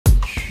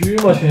去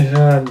嘛，轩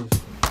轩，你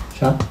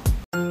啥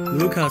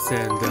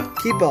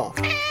 ？Lucas&Kibo。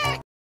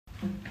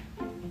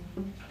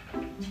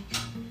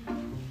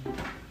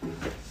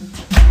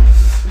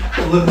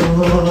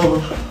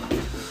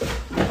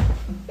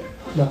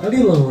哪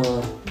里冷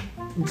啊？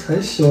你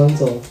才洗完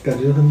澡，感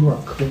觉很暖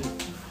和，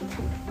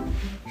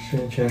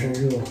全身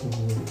热乎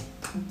乎的。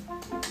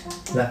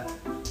来，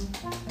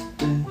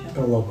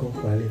到老公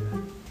怀里来。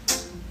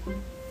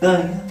等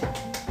一下，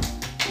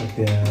快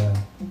点。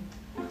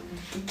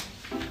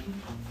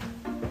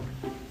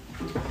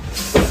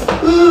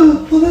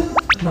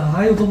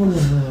哪有这么冷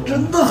啊？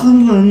真的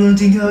很冷啊！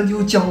今天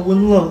又降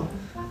温了。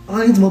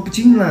啊，你怎么不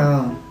进来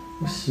啊？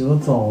我洗了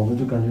澡了，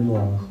就感觉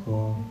暖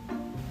和，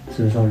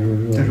身上热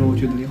热的。但是我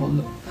觉得你好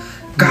冷。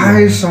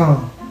盖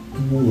上。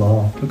不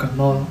冷，都感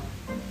冒了。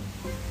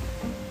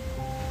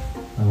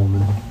那我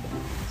们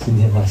今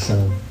天晚上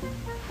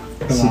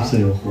是不是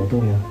有活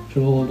动呀？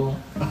什么活动？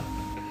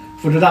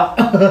不知道。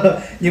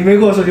你没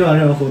跟我说今晚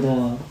上有活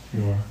动啊？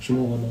有啊。什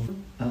么活动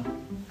啊？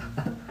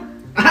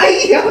哎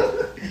呀，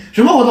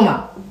什么活动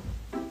嘛？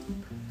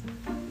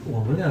我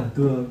们两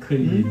个可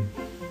以，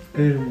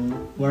可以什么？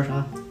玩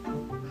啥？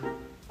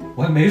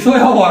我还没说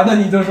要玩呢，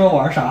你就说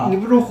玩啥？你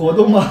不是活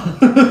动吗？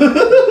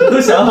都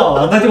想好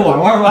了，那就玩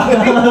玩吧。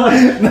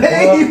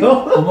没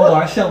有，我们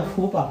玩相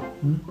扑吧。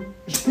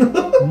相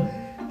扑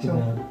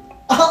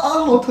啊，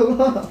好疼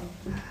啊！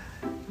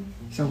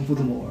相扑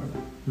怎么玩的？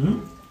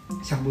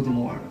相扑怎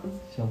么玩的？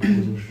相扑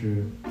就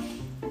是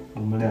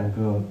我们两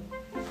个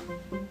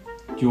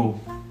就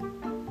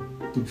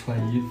不穿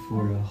衣服，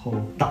然后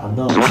打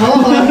闹。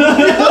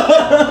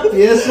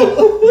别说，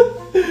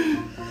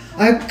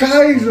哎，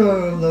盖着，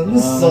冷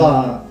死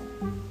了。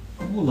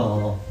不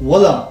冷，我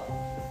冷。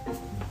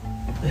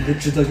你的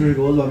职责就是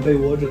给我暖被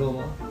窝，知道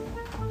吗？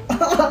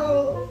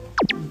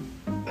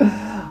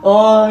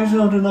啊，身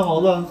上真的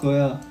好暖和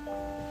呀！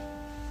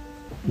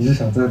你是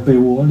想在被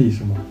窝里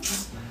是吗？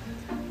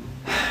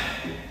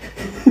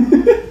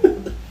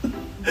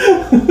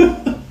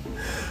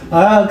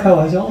哎呀，开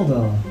玩笑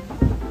的。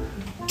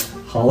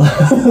好了。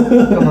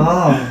干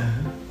嘛？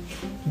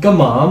你干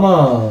嘛嘛？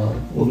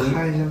我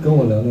看一下，跟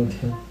我聊聊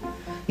天。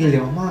你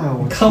聊嘛呀？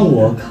我看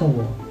我。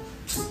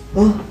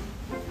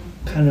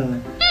看着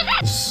呢。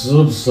你是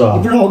不是啊？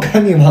你不让我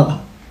看你吗？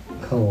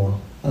看我。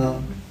然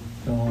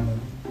后呢？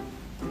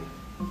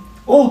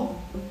哦，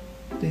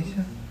等一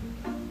下。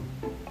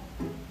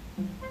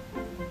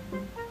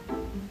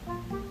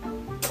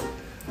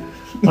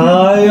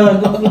哎呀，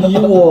你都不理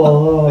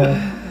我了。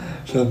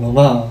什么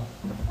嘛？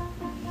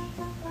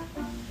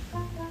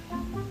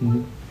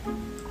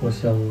我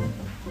想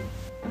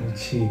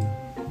亲。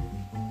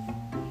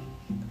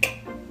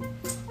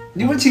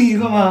你不是亲一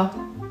个吗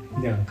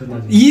？2个那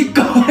就。一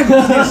个。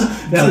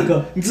2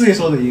个，你自己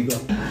说的一个。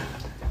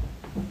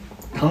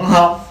很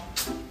好。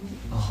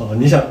好，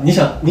你想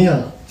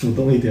主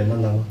动一点，那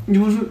吗？你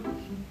不是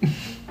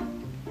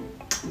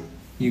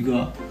一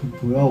个？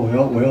不要，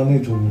我要那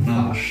种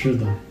法式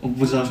的。我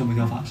不知道什么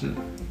叫法式。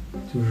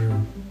就是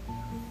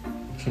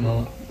什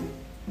么？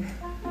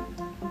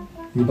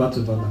你把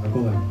嘴巴拿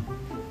过来嘛，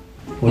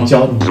我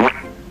教你。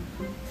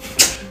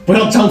不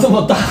要张这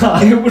么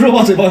大。你不是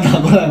把嘴巴拿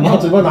过来吗？把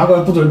嘴巴拿过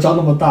来，不准张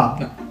那么大。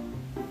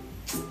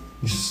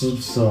你是不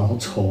是啊？好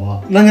丑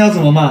啊！那你要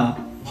怎么嘛？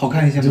好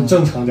看一些吗？就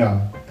正常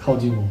点，靠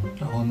近我。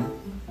然后呢？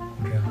我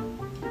这样。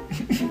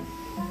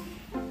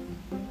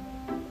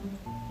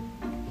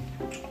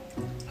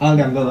好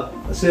，2个了，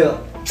是。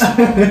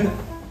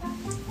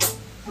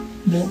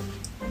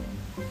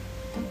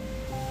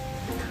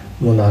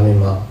摸哪里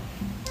嘛？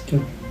就。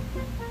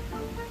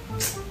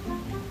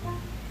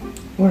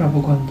为啥不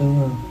关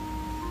灯啊？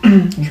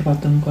你是把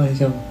灯关一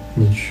下吗？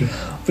你去。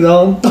不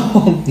让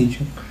动，你去。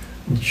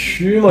你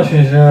去嘛，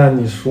轩轩！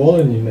你说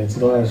了，你每次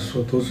都爱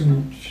说，都是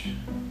你去。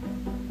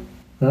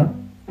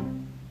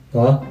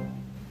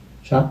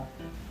啥？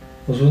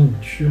我说你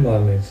去嘛，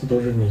每次都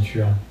是你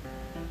去啊。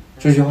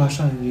这句话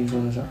上一句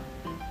说的啥？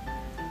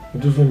我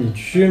就说你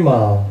去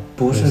嘛。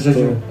不是这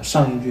句，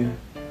上一句。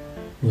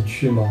你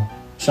去吗？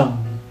上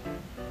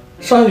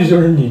一句就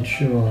是你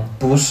去吗？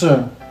不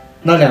是，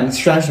那2个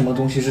圈什么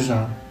东西是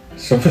啥？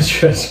什么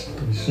圈什么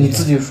东西？你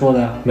自己说的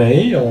呀。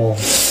没有。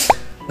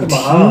干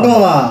嘛？听到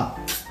了。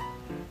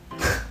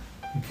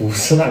不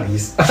是那个意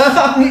思。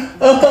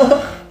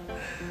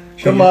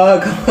干嘛？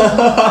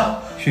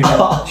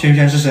轩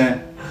轩是谁？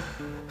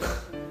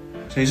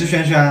谁是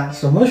轩轩？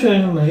什么轩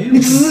轩？没有。你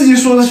自己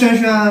说的轩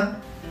轩。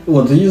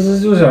我的意思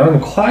就是想让你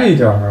快一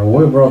点，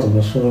我也不知道怎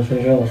么说。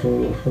轩轩，我说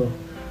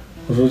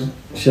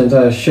现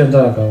在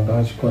赶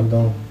快去关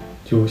灯，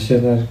就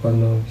现在去关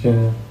灯，现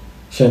在。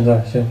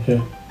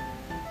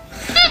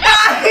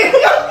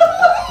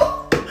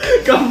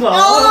干嘛？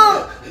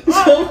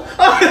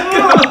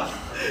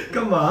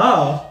干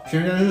嘛？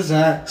轩轩是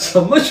谁？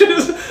什么轩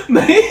轩？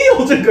没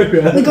有这个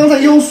人。你刚才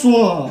又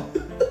说了。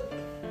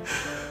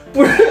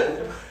不是，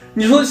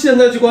你说现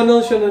在去关灯，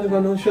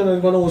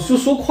我就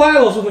说快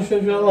了，说成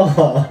轩轩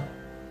了。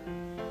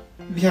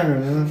骗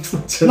人！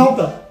真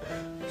的。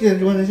现在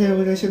去关灯，现在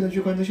去关灯，现在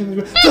去关灯，现在去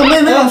关灯，怎么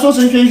也没法说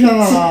成轩轩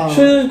了？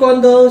轩轩去关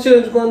灯，现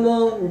在去关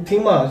灯，你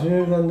听嘛，轩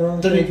轩去关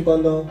灯，这里去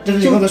关灯，这是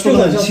你刚才说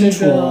的很清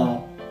楚啊。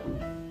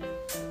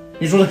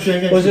你说的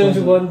轩轩，我现在去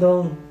关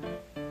灯，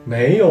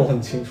没有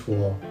很清楚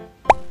哦，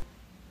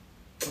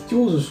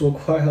就是说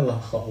快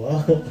了，好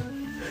了。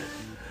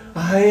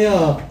哎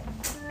呀，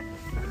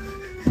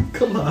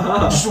干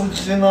嘛？手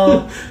机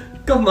呢？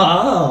干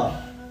嘛？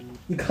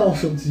你看我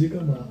手机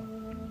干嘛？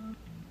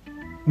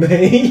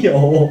没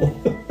有。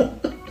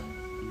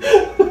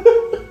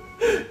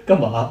干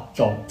嘛？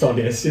找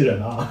联系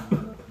人啊？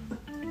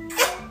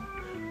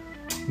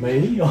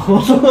没有。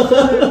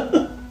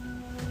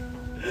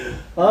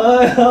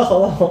哎呀，好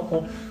了好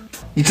了。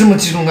你这么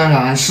激动干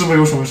啥？你是不是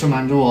有什么事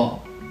瞒着我？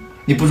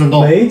你不准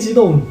动。没激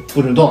动，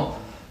不准动。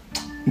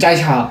你加一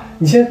下。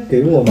你先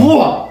给我吧。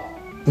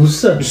不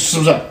是，你是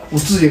不是？我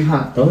自己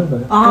看。等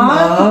等。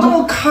啊！你等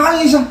我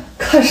看一下。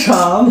看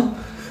啥嘛？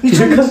你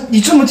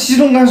这么激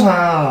动干啥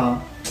呀？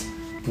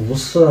不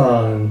是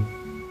啊，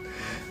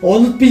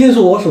毕竟是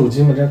我手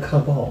机嘛，这样看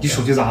不好。你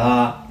手机咋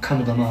了？看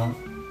不得吗？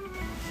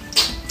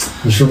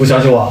你是不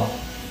相信我？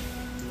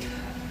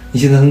你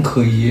现在很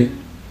可疑。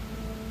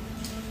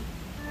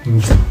你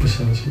不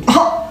相信？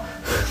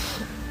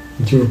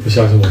你就是不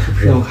相信我，是不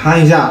是？让我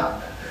看一下。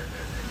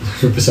你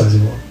是不相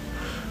信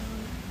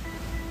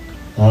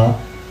我？啊？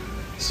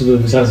是不是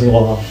不相信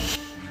我了？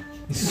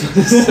你说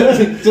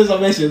这上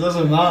面写着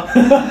什么？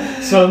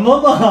什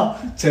么嘛？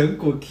成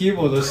果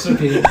Kibo 的视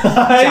频，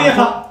哎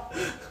呀，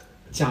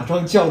假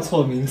装叫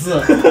错名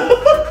字。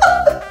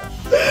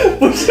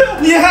不是，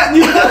你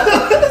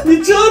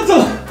这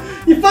种，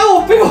你翻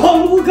我备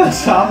忘录干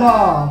啥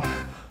嘛？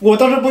我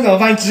倒是不想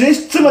翻，直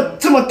接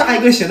这么大一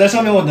个写在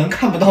上面，我能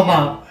看不到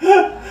吗？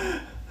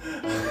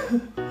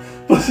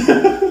不是，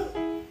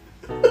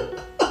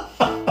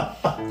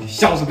你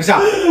笑什么笑？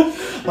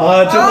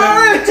啊，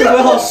这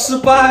回好失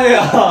败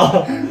呀！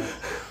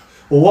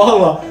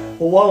我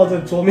忘了在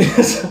桌面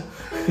上。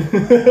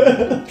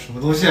什么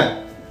东西？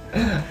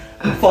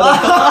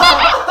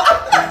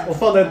我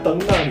放在灯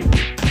那里。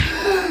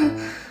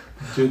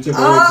觉得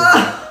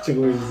这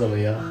个位置怎么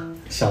样？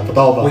想不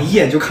到吧？我一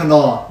眼就看到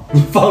了。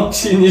你放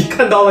弃，你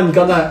看到了，你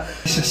刚才。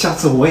下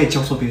次我也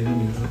叫错别人的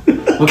名字，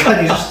我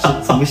看你是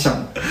怎么想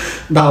的。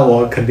那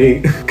我肯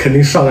定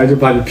上来就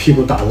把你屁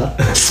股打烂。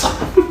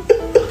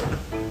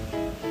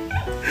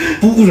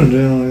不准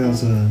这样，下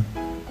次。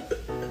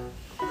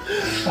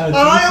哎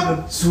呀，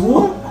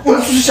猪！我要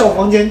去小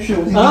房间去，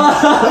我听。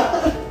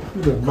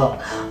不准吧？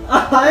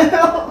哎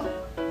呀，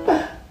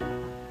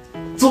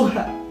走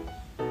开！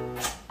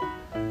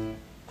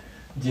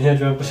你今天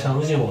居然不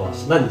相信我，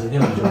那你今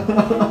天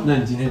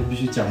必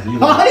须奖励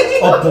我，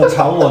哦，补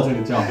偿我这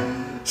个觉。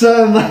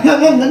什么呀？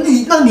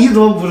那你怎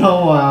么补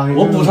偿我啊？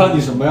我补偿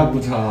你什么呀？补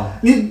偿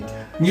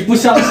你不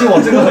相信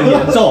我这个很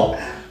严重。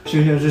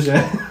轩轩是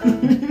谁？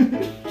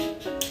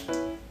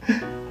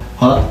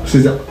好了，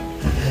睡觉。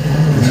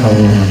补偿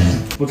我。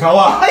补偿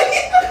我。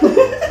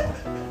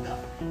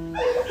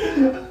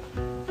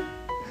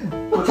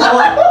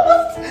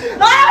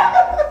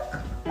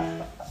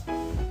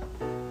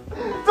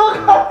走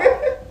开！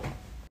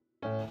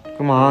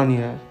干嘛啊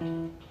你？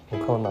我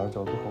看我哪个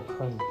角度好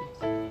看一点。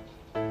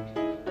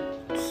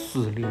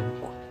自恋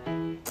鬼。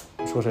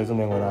说谁自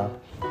恋鬼呢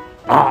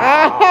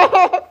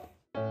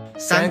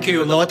？Thank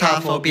you,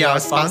 Lota, for being our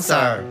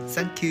sponsor.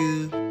 Thank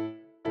you.